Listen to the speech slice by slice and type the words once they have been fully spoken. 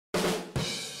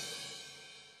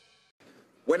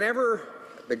Whenever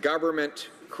the government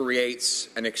creates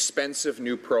an expensive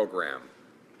new program,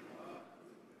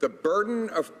 the burden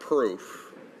of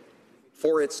proof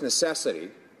for its necessity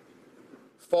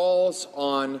falls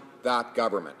on that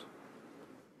government.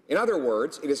 In other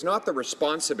words, it is not the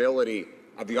responsibility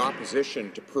of the opposition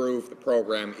to prove the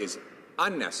program is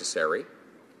unnecessary.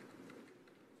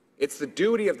 It's the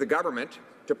duty of the government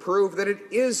to prove that it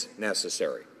is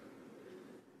necessary.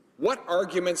 What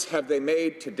arguments have they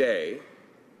made today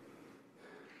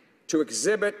to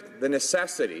exhibit the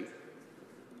necessity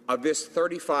of this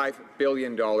 $35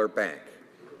 billion bank?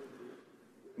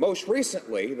 Most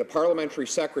recently, the parliamentary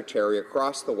secretary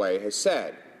across the way has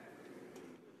said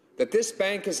that this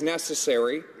bank is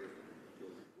necessary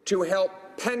to help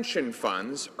pension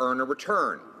funds earn a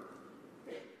return.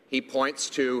 He points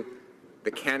to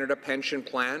the Canada Pension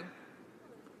Plan,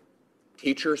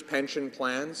 teachers' pension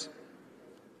plans,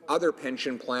 other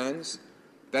pension plans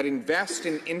that invest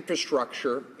in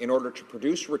infrastructure in order to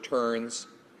produce returns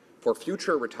for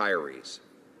future retirees.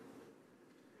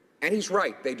 And he's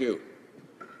right, they do.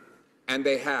 And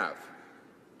they have,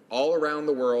 all around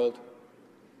the world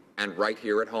and right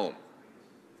here at home.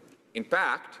 In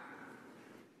fact,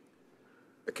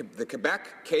 the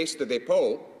Quebec Caisse de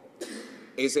Dépôt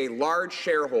is a large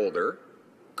shareholder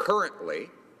currently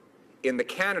in the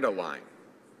Canada Line,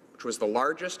 which was the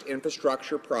largest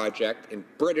infrastructure project in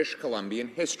British Columbian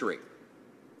history,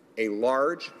 a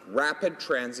large rapid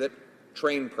transit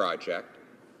train project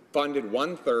funded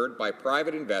 1/3 by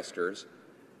private investors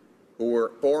who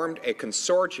formed a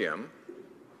consortium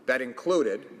that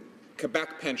included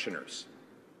Quebec pensioners.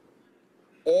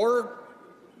 Or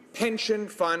Pension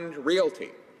Fund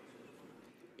Realty,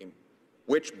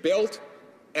 which built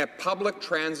a public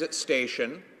transit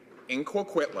station in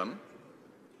Coquitlam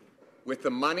with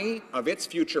the money of its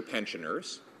future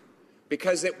pensioners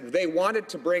because they wanted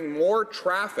to bring more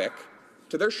traffic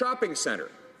to their shopping center.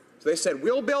 So they said,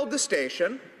 we'll build the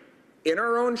station in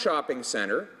our own shopping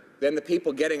center, then the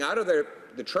people getting out of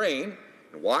the train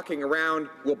and walking around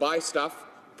will buy stuff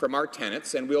from our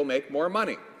tenants and we'll make more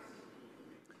money.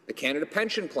 The Canada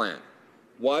Pension Plan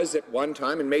was at one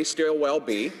time, and may still well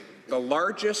be, the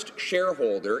largest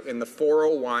shareholder in the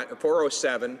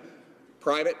 407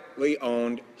 privately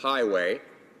owned highway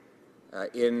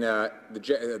in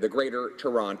the Greater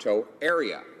Toronto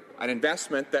area, an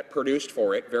investment that produced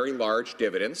for it very large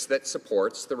dividends that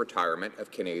supports the retirement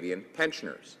of Canadian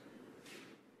pensioners.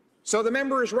 So the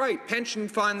member is right. Pension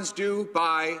funds do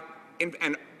buy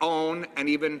and own and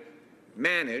even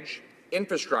manage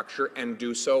infrastructure and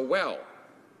do so well.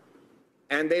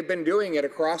 And they've been doing it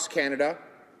across Canada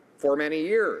for many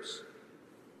years,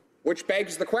 which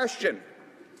begs the question,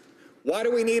 why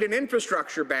do we need an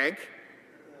infrastructure bank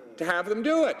to have them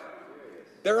do it?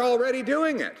 They're already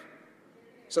doing it.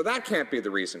 So that can't be the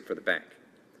reason for the bank.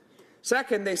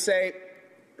 Second, they say,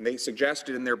 and they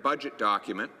suggested in their budget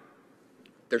document,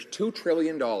 there's $2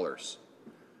 trillion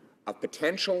of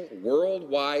potential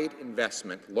worldwide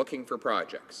investment looking for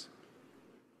projects.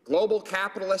 Global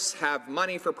capitalists have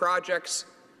money for projects,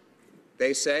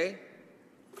 they say,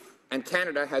 and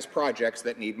Canada has projects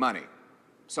that need money.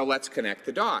 So let's connect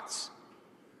the dots.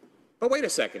 But wait a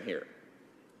second here.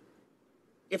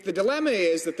 If the dilemma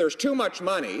is that there's too much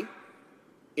money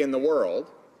in the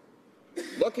world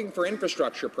looking for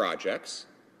infrastructure projects,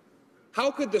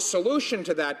 how could the solution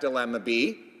to that dilemma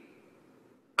be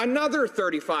another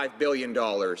 $35 billion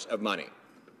of money?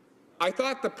 I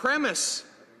thought the premise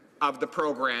of the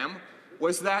program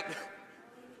was that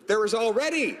there was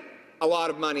already a lot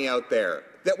of money out there,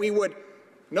 that we would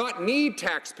not need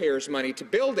taxpayers' money to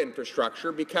build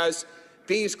infrastructure because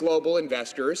these global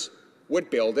investors would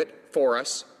build it for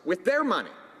us with their money.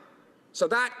 So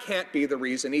that can't be the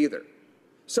reason either.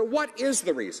 So what is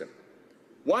the reason?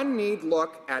 One need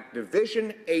look at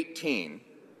Division 18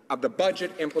 of the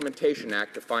Budget Implementation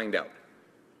Act to find out.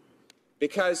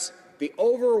 Because the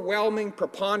overwhelming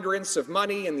preponderance of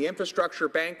money in the infrastructure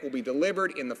bank will be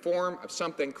delivered in the form of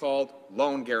something called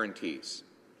loan guarantees.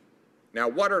 Now,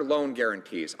 what are loan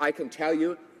guarantees? I can tell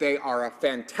you they are a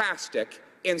fantastic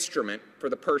instrument for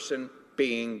the person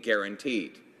being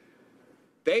guaranteed.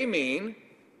 They mean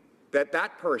that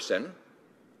that person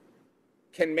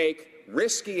can make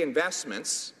risky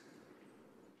investments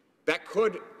that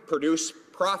could produce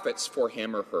profits for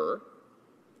him or her,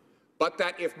 but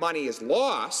that if money is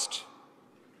lost,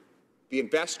 the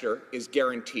investor is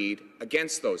guaranteed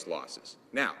against those losses.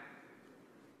 Now,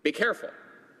 be careful.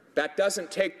 That doesn't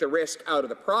take the risk out of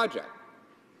the project.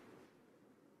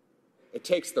 It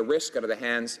takes the risk out of the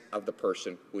hands of the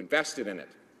person who invested in it.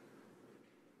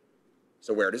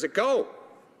 So where does it go?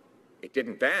 It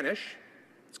didn't vanish.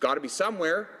 It's got to be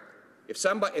somewhere.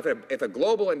 If a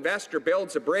global investor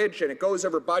builds a bridge and it goes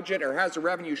over budget or has a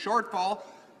revenue shortfall,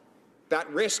 that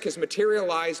risk has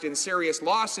materialized in serious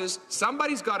losses.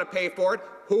 Somebody's got to pay for it.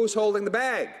 Who's holding the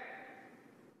bag?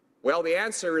 Well, the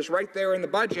answer is right there in the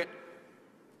budget.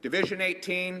 Division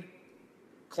 18,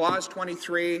 Clause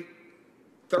 23,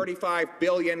 35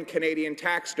 billion Canadian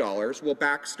tax dollars will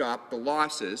backstop the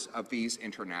losses of these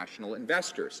international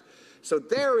investors. So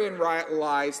therein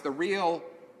lies the real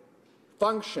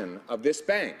function of this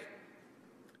bank,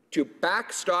 to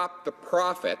backstop the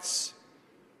profits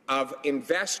of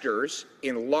investors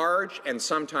in large and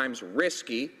sometimes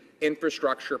risky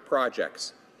infrastructure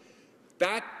projects.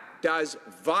 That does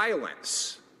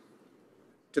violence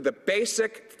to the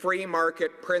basic free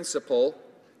market principle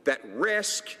that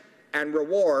risk and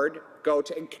reward go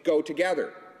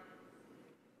together.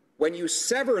 When you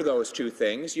sever those two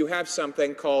things, you have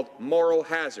something called moral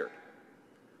hazard.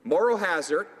 Moral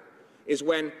hazard is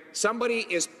when somebody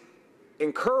is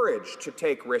encouraged to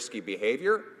take risky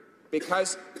behavior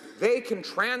because they can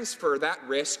transfer that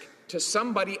risk to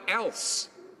somebody else.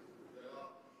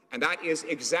 And that is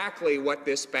exactly what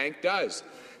this bank does.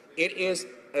 It is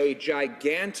a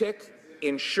gigantic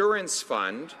insurance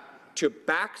fund to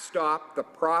backstop the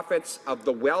profits of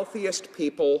the wealthiest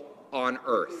people on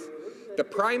earth. The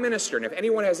Prime Minister, and if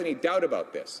anyone has any doubt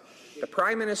about this, the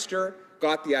Prime Minister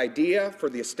got the idea for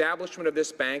the establishment of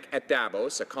this bank at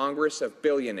Davos, a Congress of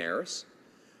billionaires,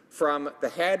 from the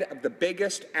head of the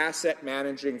biggest asset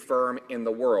managing firm in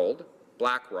the world,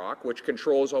 BlackRock, which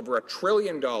controls over $1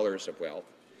 trillion of wealth.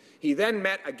 He then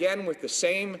met again with the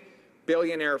same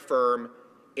billionaire firm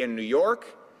in New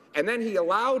York, and then he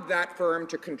allowed that firm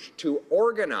to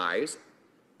organize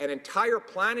an entire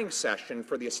planning session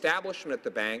for the establishment of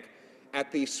the bank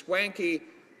at the swanky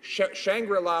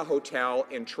Shangri-La Hotel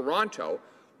in Toronto,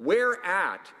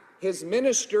 whereat his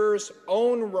minister's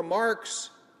own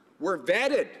remarks were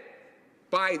vetted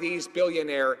by these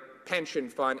billionaire pension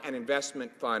fund and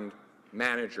investment fund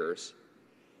managers.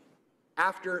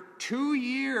 After 2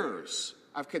 years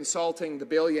of consulting the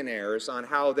billionaires on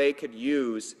how they could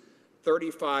use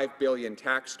 35 billion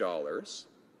tax dollars,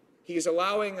 he's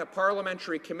allowing a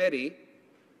parliamentary committee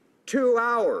 2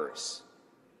 hours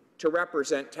to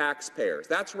represent taxpayers.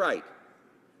 That's right.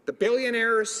 The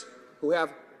billionaires who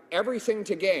have everything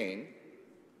to gain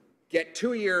get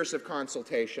 2 years of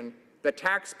consultation. The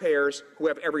taxpayers who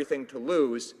have everything to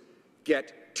lose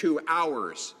get 2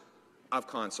 hours of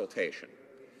consultation.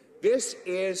 This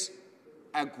is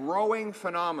a growing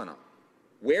phenomenon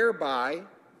whereby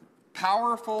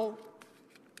powerful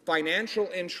financial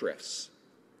interests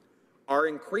are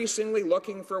increasingly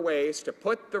looking for ways to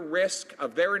put the risk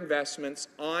of their investments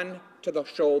onto the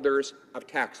shoulders of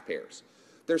taxpayers.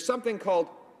 There's something called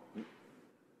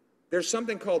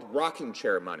rocking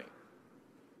chair money.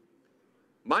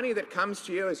 Money that comes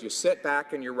to you as you sit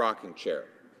back in your rocking chair.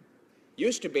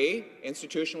 Used to be,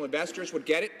 institutional investors would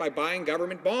get it by buying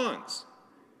government bonds.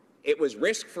 It was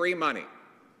risk-free money.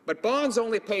 But bonds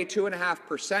only pay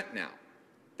 2.5% now.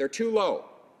 They're too low.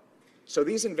 So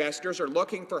these investors are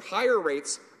looking for higher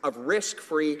rates of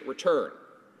risk-free return.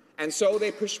 And so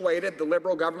they persuaded the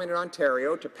Liberal government in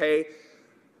Ontario to pay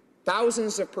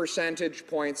thousands of percentage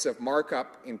points of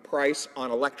markup in price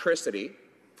on electricity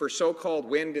for so-called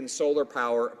wind and solar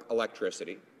power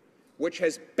electricity, which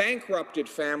has bankrupted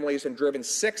families and driven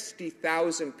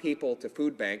 60,000 people to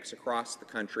food banks across the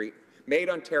country, made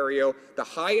Ontario the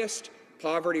highest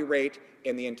poverty rate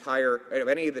in the of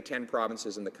any of the 10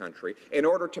 provinces in the country, in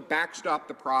order to backstop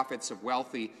the profits of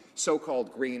wealthy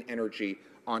so-called green energy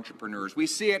entrepreneurs. We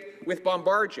see it with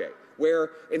Bombardier,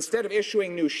 where instead of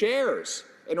issuing new shares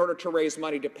in order to raise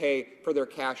money to pay for their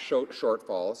cash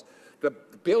shortfalls, the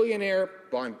billionaire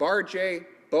Bombardier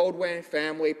Baudouin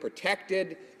family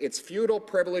protected its feudal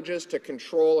privileges to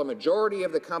control a majority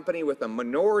of the company with a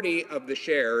minority of the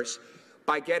shares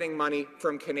by getting money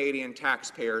from Canadian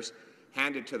taxpayers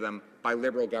handed to them by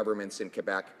Liberal governments in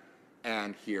Quebec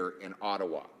and here in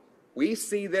Ottawa. We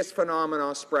see this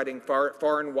phenomenon spreading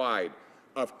far and wide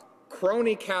of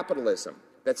crony capitalism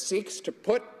that seeks to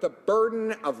put the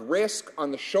burden of risk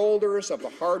on the shoulders of the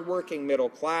hardworking middle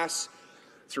class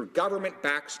through government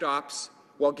backstops,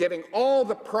 while giving all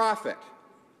the profit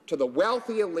to the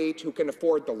wealthy elite who can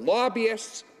afford the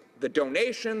lobbyists, the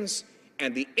donations,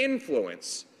 and the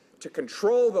influence to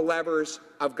control the levers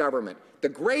of government. The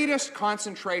greatest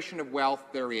concentration of wealth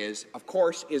there is, of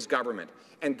course, is government.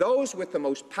 And those with the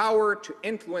most power to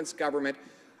influence government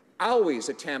always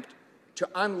attempt to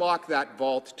unlock that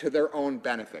vault to their own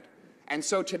benefit. And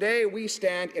so today we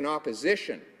stand in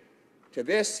opposition to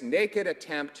this naked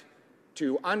attempt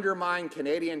to undermine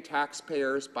Canadian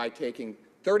taxpayers by taking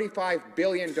 $35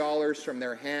 billion from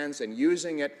their hands and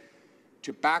using it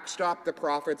to backstop the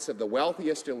profits of the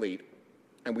wealthiest elite.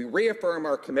 And we reaffirm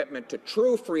our commitment to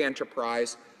true free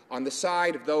enterprise on the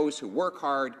side of those who work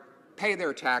hard, pay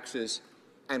their taxes,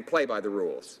 and play by the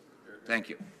rules. Thank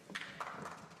you.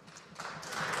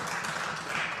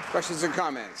 Questions and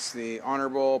comments. The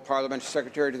Honourable Parliamentary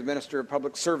Secretary to the Minister of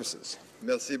Public Services.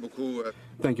 Merci beaucoup.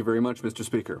 Thank you very much, Mr.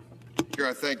 Speaker.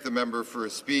 I thank the member for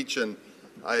his speech, and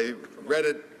I read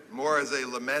it more as a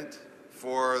lament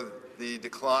for the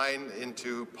decline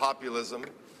into populism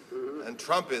and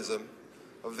Trumpism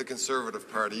of the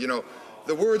Conservative Party. You know,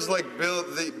 the words like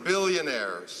the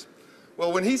billionaires.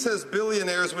 Well, when he says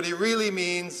billionaires, what he really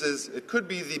means is it could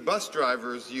be the bus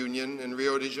drivers union in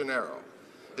Rio de Janeiro.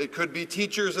 It could be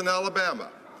teachers in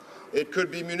Alabama. It could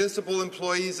be municipal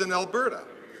employees in Alberta.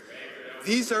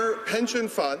 These are pension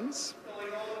funds.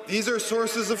 These are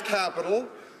sources of capital.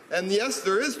 And yes,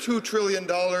 there is $2 trillion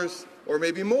or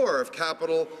maybe more of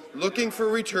capital looking for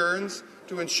returns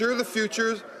to ensure the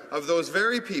futures of those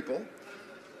very people.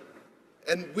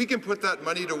 And we can put that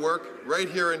money to work right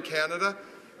here in Canada,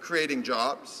 creating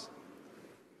jobs,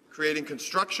 creating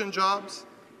construction jobs,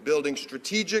 building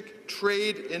strategic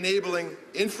trade-enabling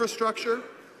infrastructure,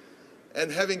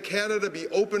 and having Canada be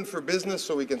open for business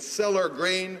so we can sell our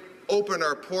grain, open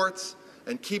our ports,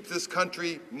 and keep this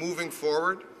country moving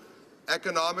forward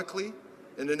economically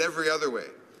and in every other way.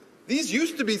 These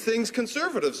used to be things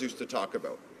Conservatives used to talk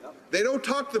about. They don't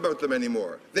talk about them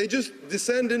anymore. They just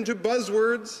descend into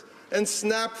buzzwords and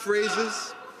snap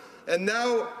phrases. And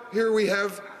now here we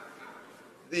have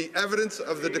the evidence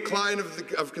of the decline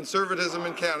of conservatism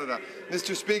in Canada.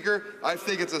 Mr. Speaker, I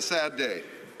think it's a sad day.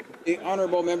 The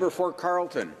Honourable Member for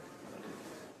Carleton.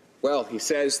 Well, he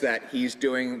says that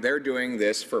they're doing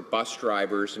this for bus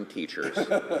drivers and teachers.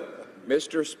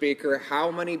 Mr. Speaker, how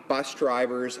many bus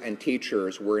drivers and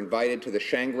teachers were invited to the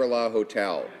Shangri-La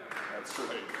Hotel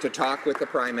to talk with the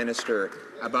Prime Minister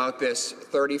about this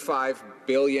 $35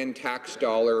 billion tax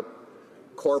dollar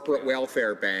corporate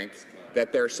welfare bank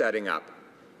that they're setting up?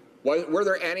 Were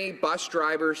there any bus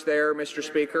drivers there, Mr.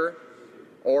 Speaker?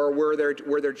 Or were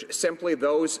there simply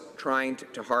those trying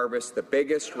to harvest the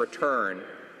biggest return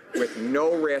with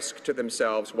no risk to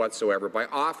themselves whatsoever by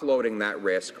offloading that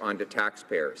risk onto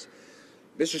taxpayers?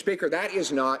 Mr. Speaker, that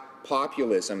is not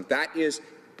populism. That is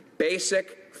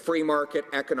basic free market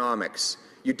economics.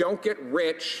 You don't get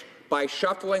rich by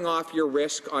shuffling off your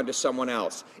risk onto someone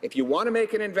else. If you want to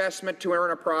make an investment to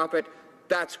earn a profit,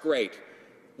 that's great.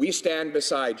 We stand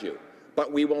beside you.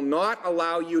 But we will not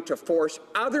allow you to force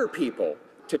other people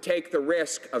to take the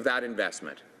risk of that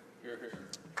investment.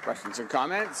 Questions and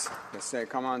comments? Mr.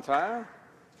 Commentaire.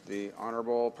 The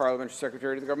Honourable Parliamentary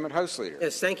Secretary to the Government House Leader.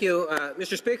 Yes, thank you,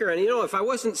 Mr. Speaker. And you know, if I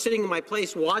wasn't sitting in my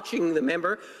place watching the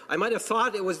member, I might have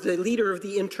thought it was the leader of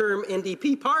the interim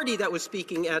NDP party that was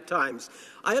speaking at times.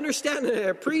 I understand and I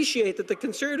appreciate that the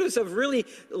Conservatives have really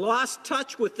lost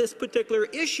touch with this particular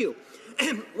issue.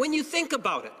 When you think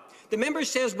about it, the member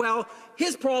says, well,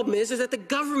 his problem is that the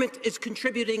government is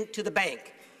contributing to the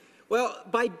bank. Well,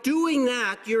 by doing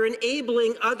that, you're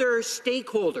enabling other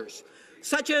stakeholders,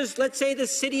 such as, let's say, the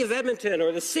City of Edmonton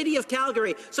or the City of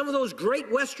Calgary, some of those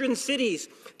great Western cities,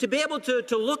 to be able to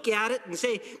look at it and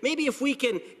say, maybe if we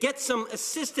can get some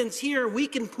assistance here, we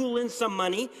can pool in some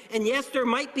money. And yes, there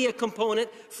might be a component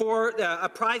for a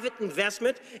private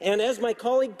investment. And as my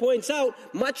colleague points out,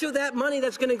 much of that money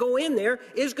that's going to go in there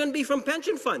is going to be from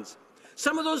pension funds.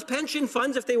 Some of those pension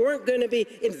funds, if they weren't going to be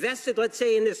invested, let's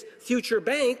say, in this future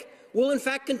bank, will in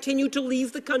fact continue to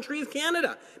leave the country of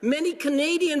Canada. Many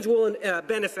Canadians will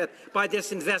benefit by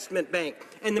this investment bank,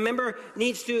 and the member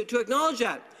needs to acknowledge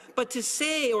that. But to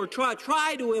say or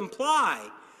try to imply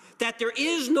that there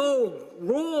is no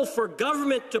role for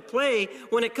government to play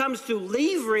when it comes to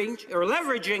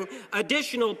leveraging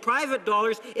additional private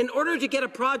dollars in order to get a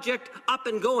project up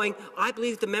and going, I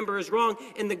believe the member is wrong,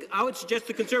 and I would suggest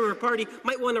the Conservative Party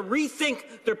might want to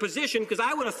rethink their position, because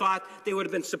I would have thought they would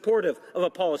have been supportive of a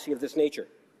policy of this nature.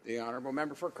 The Honourable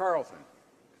Member for Carleton.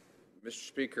 Mr.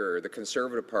 Speaker, the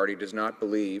Conservative Party does not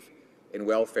believe in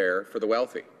welfare for the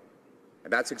wealthy.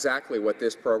 And that's exactly what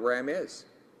this program is.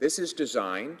 This is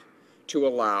designed to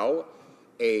allow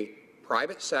a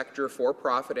private sector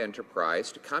for-profit enterprise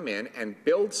to come in and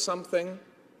build something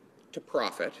to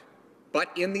profit, but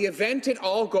in the event it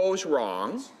all goes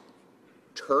wrong,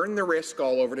 turn the risk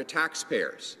all over to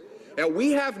taxpayers. Now,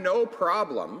 we have no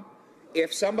problem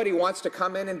if somebody wants to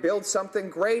come in and build something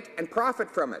great and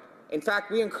profit from it. In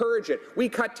fact, we encourage it. We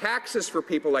cut taxes for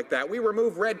people like that. We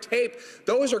remove red tape.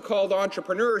 Those are called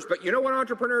entrepreneurs. But you know what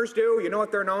entrepreneurs do? You know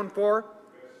what they're known for?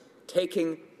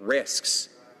 Taking risks.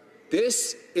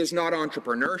 This is not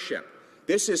entrepreneurship.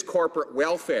 This is corporate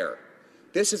welfare.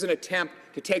 This is an attempt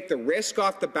to take the risk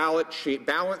off the balance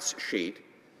sheet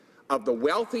of the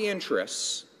wealthy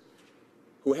interests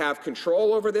who have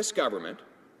control over this government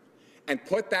and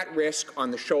put that risk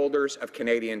on the shoulders of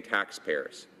Canadian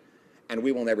taxpayers. And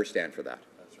we will never stand for that.